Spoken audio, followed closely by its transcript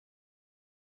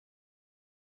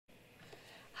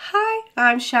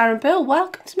I'm Sharon Bill.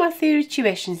 Welcome to my Theory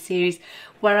Tuition series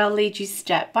where I'll lead you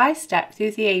step by step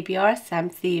through the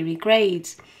ABRSM Theory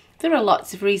Grades. There are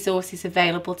lots of resources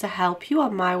available to help you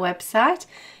on my website.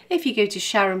 If you go to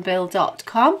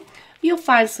sharonbill.com, you'll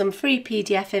find some free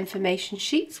PDF information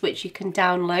sheets which you can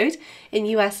download in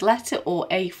US letter or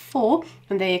A4,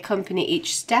 and they accompany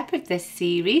each step of this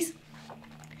series.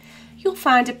 You'll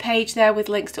find a page there with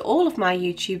links to all of my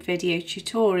YouTube video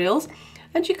tutorials,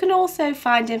 and you can also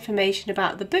find information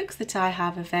about the books that I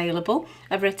have available.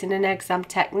 I've written an exam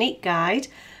technique guide,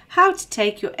 how to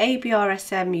take your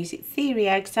ABRSM Music Theory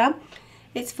Exam.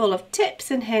 It's full of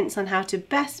tips and hints on how to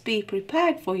best be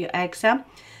prepared for your exam,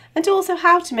 and also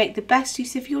how to make the best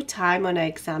use of your time on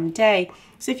exam day.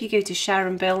 So if you go to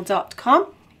sharonbill.com,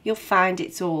 you'll find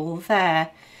it's all there.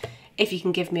 If you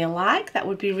can give me a like, that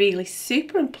would be really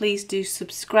super, and please do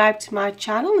subscribe to my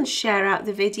channel and share out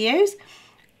the videos.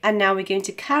 And now we're going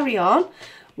to carry on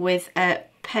with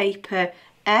paper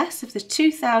S of the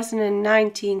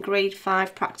 2019 Grade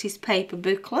 5 practice paper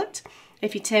booklet.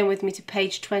 If you turn with me to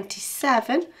page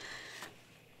 27,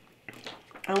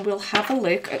 and we'll have a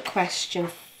look at question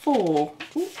 4.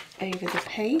 Ooh, over the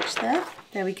page there.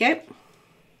 There we go.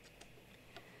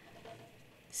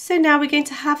 So now we're going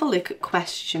to have a look at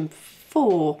question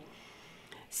 4.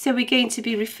 So we're going to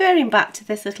be referring back to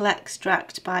this little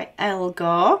extract by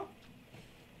Elgar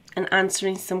and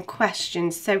answering some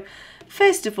questions. So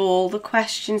first of all, the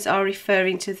questions are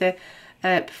referring to the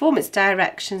performance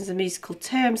directions, the musical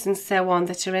terms and so on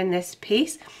that are in this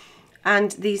piece,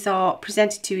 and these are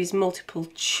presented to you as multiple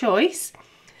choice.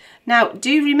 Now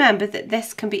do remember that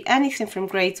this can be anything from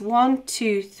grades 1,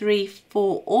 2, 3,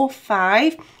 4 or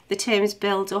 5. The terms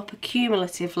build up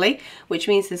accumulatively, which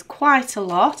means there's quite a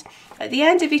lot. At the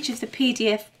end of each of the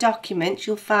PDF documents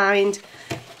you'll find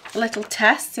a little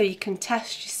test so you can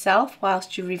test yourself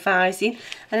whilst you're revising,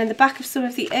 and in the back of some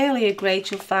of the earlier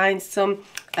grades you'll find some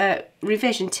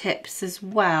revision tips as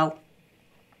well.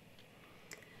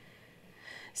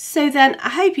 So then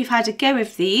I hope you've had a go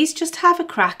of these. Just have a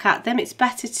crack at them. It's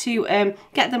better to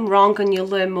get them wrong and you'll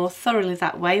learn more thoroughly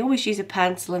that way. Always use a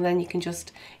pencil and then you can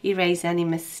just erase any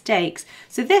mistakes.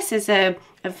 So this is a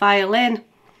violin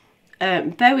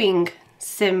bowing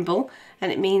symbol,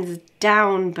 and it means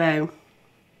down bow.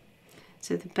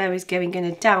 So the bow is going in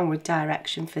a downward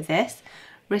direction for this.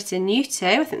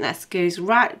 Ritenuto, I think that goes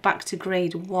right back to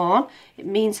grade 1. It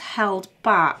means held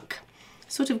back,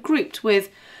 sort of grouped with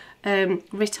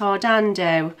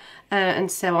ritardando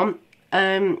and so on,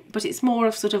 but it's more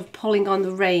of sort of pulling on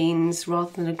the reins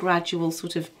rather than a gradual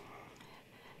sort of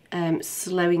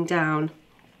slowing down.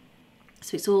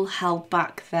 So it's all held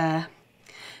back there.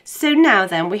 So now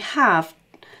then we have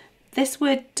this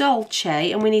word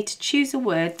dolce, and we need to choose a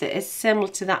word that is similar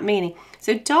to that meaning.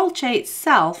 So dolce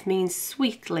itself means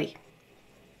sweetly.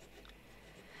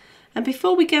 And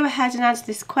before we go ahead and answer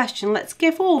this question, let's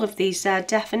give all of these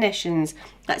definitions.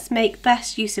 Let's make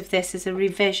best use of this as a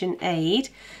revision aid.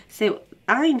 So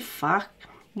einfach,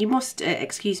 you must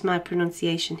excuse my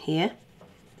pronunciation here.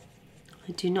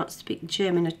 I do not speak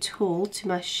German at all, to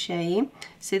my shame.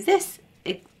 So this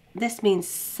means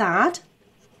sad,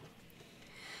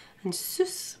 and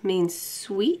süß means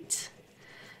sweet.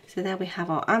 So there we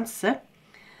have our answer.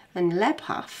 And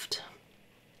lebhaft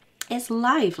is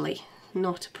lively,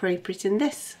 not appropriate in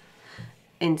this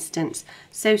instance.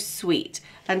 So sweet,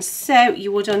 and so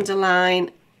you would underline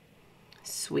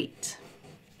sweet.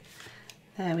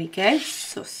 There we go,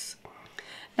 sus.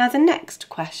 Now the next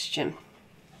question.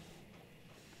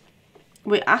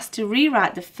 We're asked to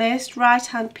rewrite the first right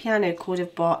hand piano chord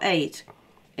of bar 8.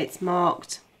 It's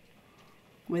marked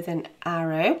with an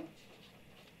arrow,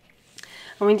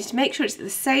 and we need to make sure it's at the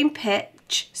same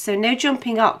pitch, so no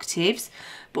jumping octaves,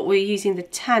 but we're using the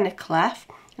tenor clef,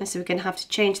 and so we're going to have to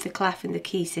change the clef in the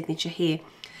key signature here.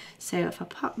 So if I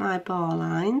pop my bar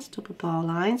lines, double bar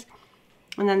lines,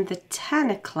 and then the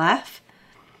tenor clef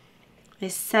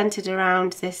is centered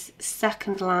around this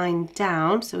second line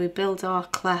down, so we build our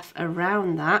clef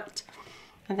around that,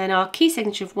 and then our key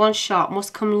signature of 1 sharp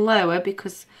must come lower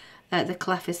because the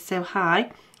clef is so high.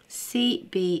 C,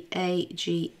 B, A,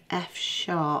 G, F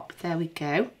sharp. There we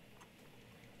go.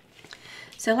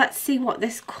 So let's see what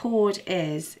this chord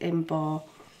is in bar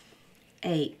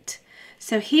 8.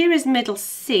 So here is middle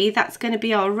C. That's going to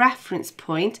be our reference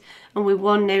point, and we're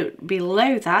 1 note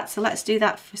below that. So let's do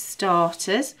that for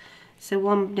starters. So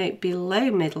 1 note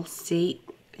below middle C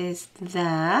is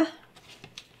there,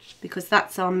 because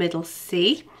that's our middle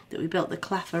C that we built the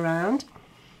clef around.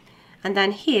 And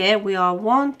then here we are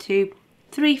 1, 2,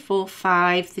 3, 4,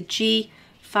 5, the G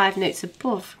 5 notes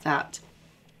above that.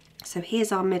 So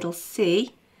here's our middle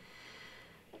C,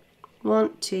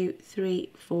 1, 2, 3,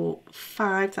 4,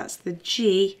 5. That's the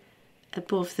G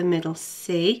above the middle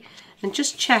C. And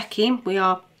just checking, we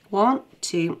are 1,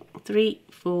 2, 3,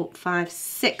 4, 5,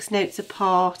 6 notes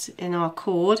apart in our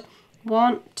chord.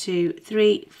 1, 2,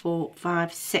 3, 4,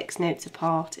 5, 6 notes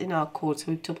apart in our chord.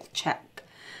 So we double check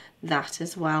that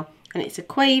as well. And it's a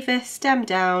quaver, stem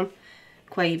down,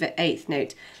 quaver, 8th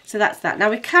note. So that's that. Now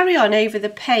we carry on over the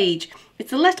page.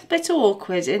 It's a little bit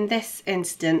awkward in this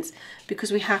instance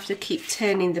because we have to keep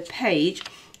turning the page.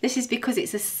 This is because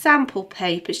it's a sample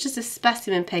paper, it's just a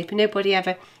specimen paper. Nobody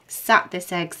ever sat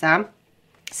this exam,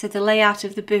 so the layout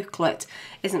of the booklet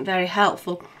isn't very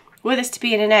helpful. Were this to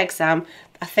be in an exam,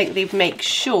 I think they'd make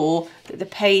sure that the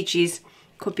pages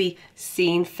could be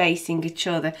seen facing each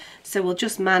other. So we'll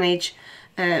just manage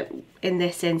in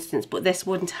this instance, but this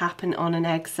wouldn't happen on an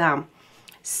exam.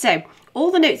 So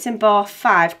all the notes in bar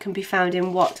 5 can be found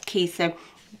in what key? So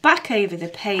back over the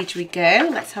page we go.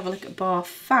 Let's have a look at bar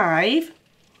 5.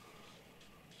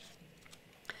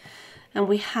 And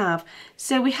we have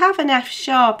an F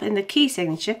sharp in the key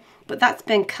signature, but that's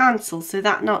been cancelled, so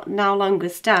that no longer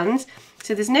stands.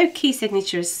 So there's no key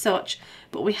signature as such,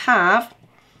 but we have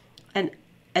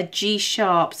a G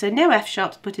sharp. So no F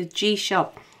sharps, but a G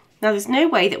sharp. Now there's no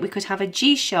way that we could have a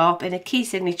G sharp in a key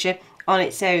signature on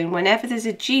its own. Whenever there's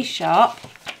a G sharp,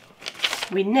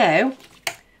 we know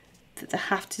that there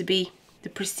have to be the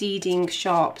preceding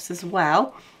sharps as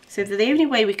well. So the only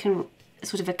way we can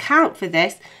sort of account for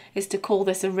this is to call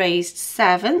this a raised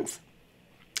 7th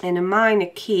in a minor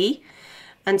key.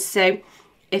 And so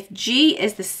if G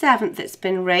is the 7th that's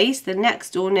been raised, the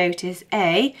next door note is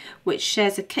A, which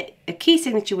shares a key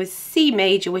signature with C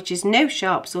major, which is no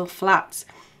sharps or flats,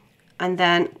 and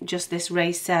then just this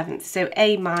raised 7th. So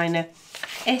A minor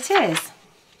it is.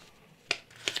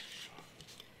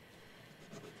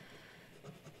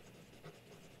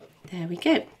 There we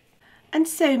go. And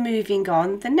so moving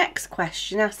on, the next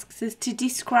question asks us to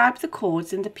describe the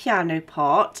chords in the piano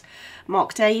part,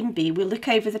 marked A and B. We'll look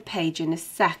over the page in a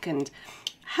second.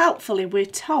 Helpfully, we're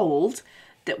told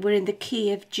that we're in the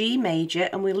key of G major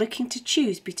and we're looking to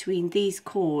choose between these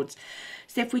chords.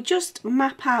 So if we just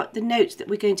map out the notes that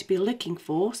we're going to be looking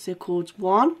for, so chords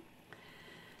 1,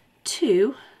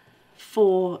 2,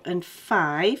 4 and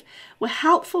 5, we're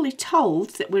helpfully told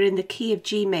that we're in the key of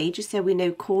G major, so we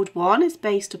know chord 1 is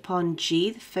based upon G,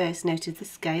 the first note of the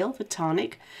scale, the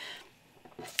tonic.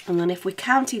 And then if we're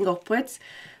counting upwards,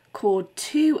 chord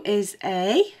 2 is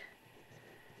A,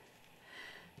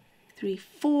 3,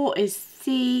 4 is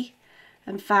C,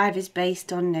 and 5 is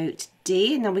based on note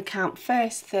D. And then we count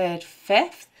 1st, 3rd,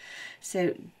 5th.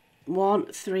 So 1,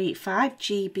 3, 5,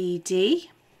 G, B, D.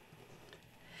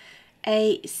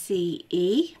 A, C,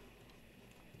 E,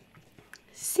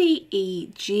 C, E,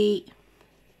 G,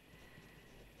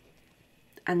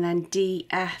 and then D,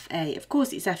 F, A. Of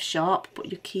course it's F sharp,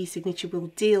 but your key signature will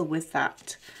deal with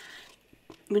that.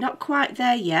 We're not quite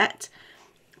there yet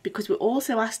because we're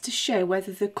also asked to show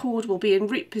whether the chord will be in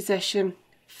root position,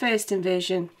 first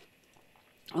inversion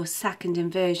or second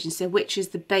inversion, so which is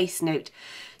the bass note.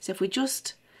 So if we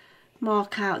just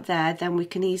mark out there, then we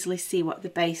can easily see what the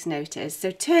bass note is. So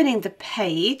turning the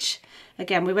page,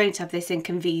 again we won't have this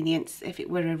inconvenience if it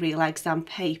were a real exam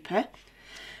paper.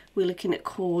 We're looking at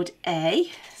chord A.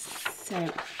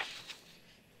 So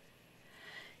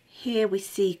here we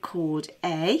see chord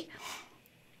A,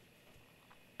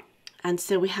 and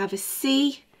so we have a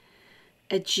C,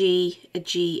 a G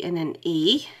and an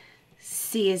E.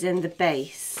 C is in the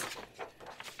bass.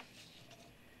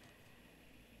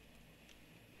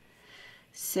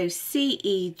 So C,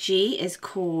 E, G is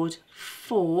chord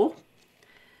 4,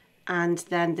 and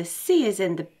then the C is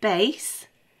in the bass,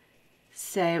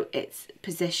 so it's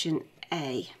position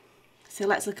A. So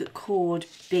let's look at chord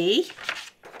B,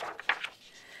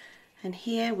 and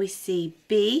here we see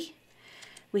B.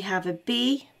 We have a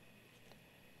B,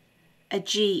 a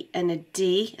G and a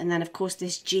D, and then of course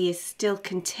this G is still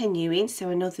continuing, so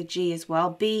another G as well,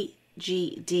 B,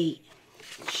 G, D,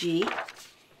 G.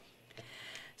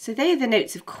 So they are the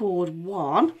notes of chord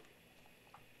 1,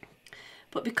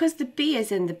 but because the B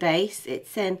is in the bass,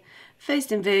 it's in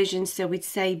first inversion, so we'd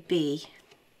say B.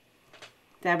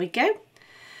 There we go.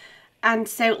 And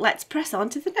so let's press on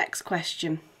to the next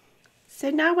question.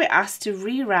 So now we're asked to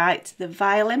rewrite the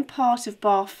violin part of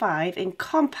bar 5 in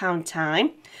compound time,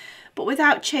 but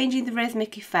without changing the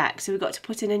rhythmic effect, so we've got to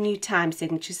put in a new time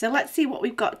signature. So let's see what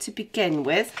we've got to begin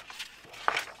with.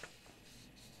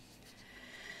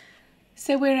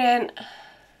 So we're in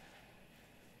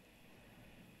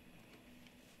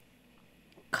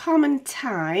common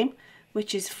time,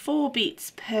 which is 4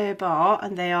 beats per bar,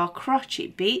 and they are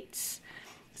crotchet beats.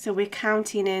 So we're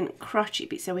counting in crotchet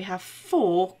beats. So we have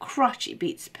 4 crotchet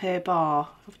beats per bar.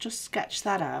 I've just sketched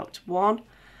that out. 1,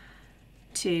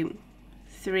 2,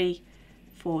 3,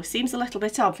 4. Seems a little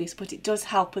bit obvious, but it does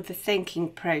help with the thinking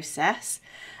process.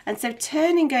 And so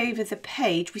turning over the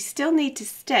page, we still need to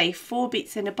stay 4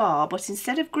 beats in a bar, but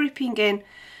instead of grouping in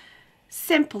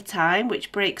simple time,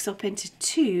 which breaks up into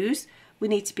 2s, we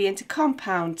need to be into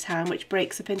compound time, which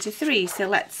breaks up into 3s. So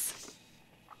let's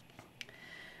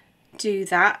do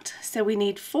that. So we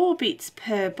need 4 beats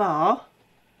per bar,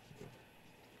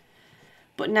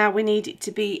 but now we need it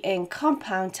to be in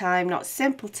compound time, not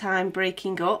simple time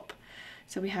breaking up.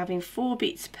 So we're having 4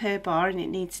 beats per bar, and it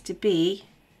needs to be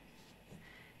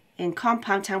in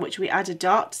compound time, which we add a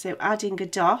dot. So adding a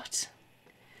dot,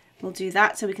 we'll do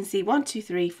that so we can see 1, 2,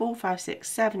 3, 4, 5, 6,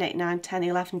 7, 8, 9, 10,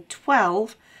 11,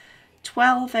 12.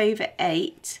 12 over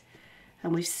 8,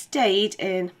 and we've stayed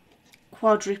in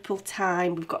quadruple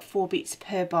time. We've got 4 beats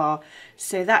per bar,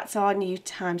 so that's our new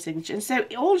time signature. And so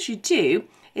all you do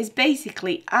is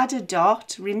basically add a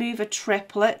dot, remove a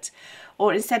triplet,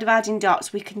 or instead of adding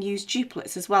dots we can use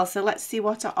duplets as well. So let's see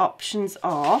what our options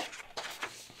are.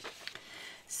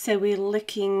 So we're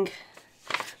looking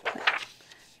at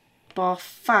bar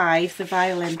 5, the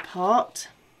violin part.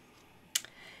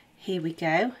 Here we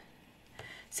go.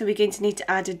 So we're going to need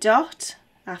to add a dot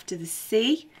after the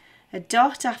C, a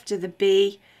dot after the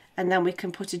B, and then we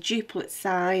can put a duplet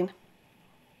sign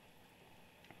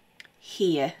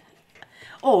here.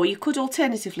 Or you could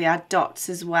alternatively add dots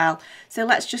as well. So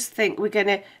let's just think we're going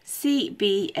to C,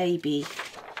 B, A, B.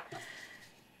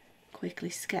 Quickly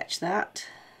sketch that.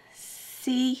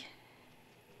 C,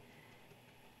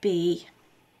 B,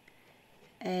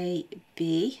 A,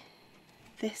 B.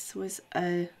 This was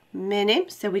a minim,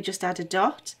 so we just add a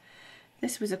dot.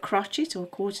 This was a crotchet or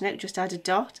quarter note, just add a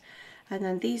dot. And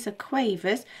then these are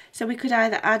quavers, so we could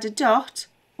either add a dot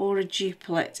or a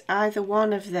duplet. Either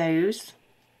one of those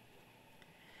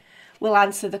will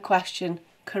answer the question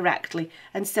correctly.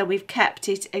 And so we've kept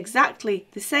it exactly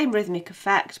the same rhythmic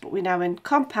effect, but we're now in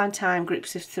compound time,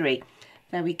 groups of 3.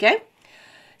 There we go.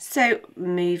 So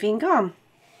moving on.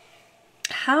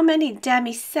 How many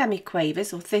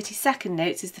demi-semi-quavers or 32nd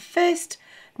notes is the first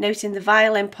note in the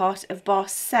violin part of bar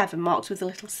 7 marked with a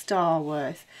little star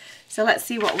worth? So let's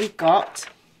see what we've got.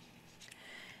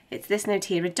 It's this note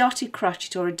here, a dotted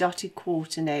crotchet or a dotted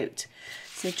quarter note.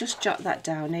 So just jot that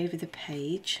down over the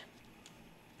page.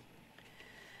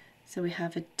 So we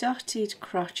have a dotted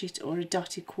crotchet or a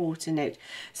dotted quarter note.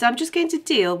 So I'm just going to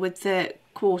deal with the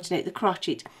quarter note, the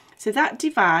crotchet. So that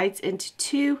divides into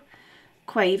 2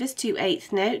 quavers, 2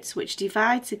 eighth notes, which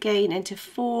divides again into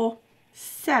 4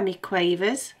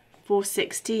 semi-quavers, 4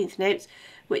 16th notes,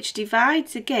 which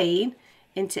divides again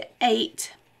into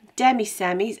 8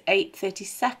 demi-semis, 8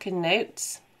 32nd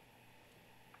notes.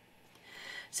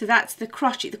 So that's the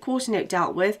crotchet, the quarter note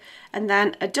dealt with, and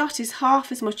then a dot is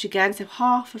half as much again, so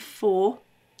half of 4,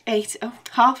 8, oh,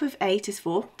 half of 8 is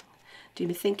 4. Do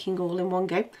my thinking all in one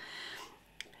go.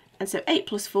 And so 8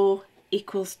 plus 4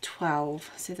 equals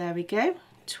 12. So there we go,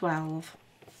 12.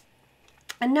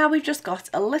 And now we've just got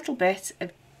a little bit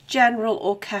of general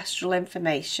orchestral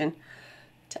information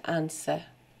to answer.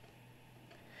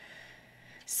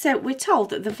 So we're told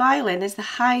that the violin is the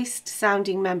highest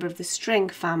sounding member of the string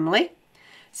family.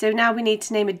 So now we need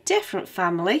to name a different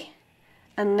family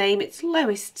and name its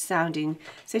lowest sounding.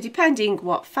 So depending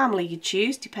what family you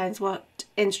choose, depends what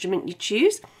instrument you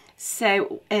choose.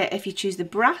 So if you choose the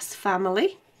brass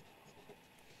family,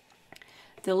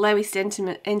 the lowest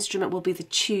instrument will be the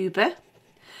tuba.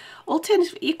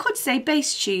 Alternatively, you could say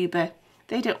bass tuba.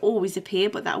 They don't always appear,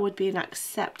 but that would be an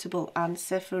acceptable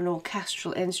answer for an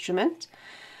orchestral instrument.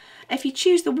 If you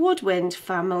choose the woodwind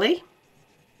family,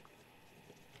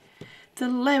 the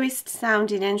lowest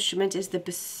sounding instrument is the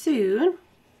bassoon.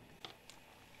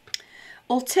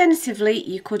 Alternatively,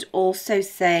 you could also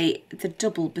say the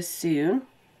double bassoon.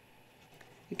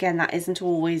 Again, that isn't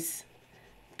always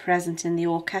present in the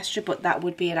orchestra, but that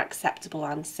would be an acceptable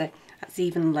answer. That's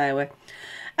even lower.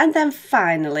 And then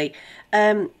finally,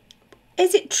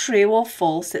 is it true or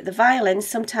false that the violin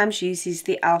sometimes uses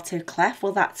the alto clef?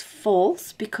 Well, that's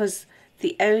false, because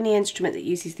the only instrument that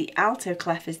uses the alto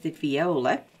clef is the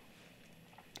viola.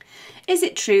 Is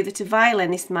it true that a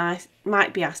violinist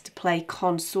might be asked to play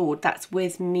consort? That's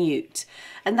with mute.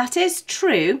 And that is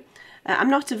true. I'm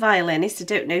not a violinist, I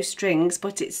don't know strings,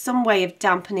 but it's some way of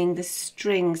dampening the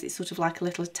strings. It's sort of like a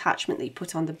little attachment that you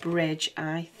put on the bridge,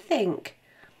 I think.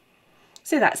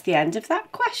 So that's the end of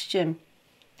that question.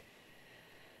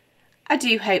 I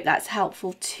do hope that's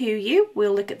helpful to you.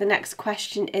 We'll look at the next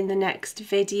question in the next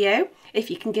video.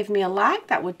 If you can give me a like,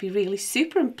 that would be really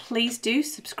super, and please do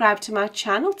subscribe to my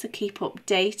channel to keep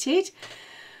updated.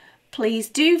 Please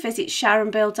do visit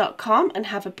sharonbill.com and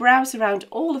have a browse around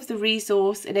all of the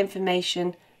resource and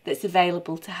information that's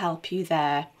available to help you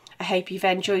there. I hope you've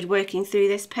enjoyed working through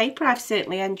this paper. I've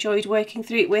certainly enjoyed working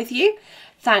through it with you.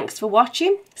 Thanks for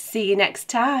watching. See you next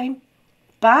time.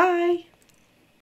 Bye.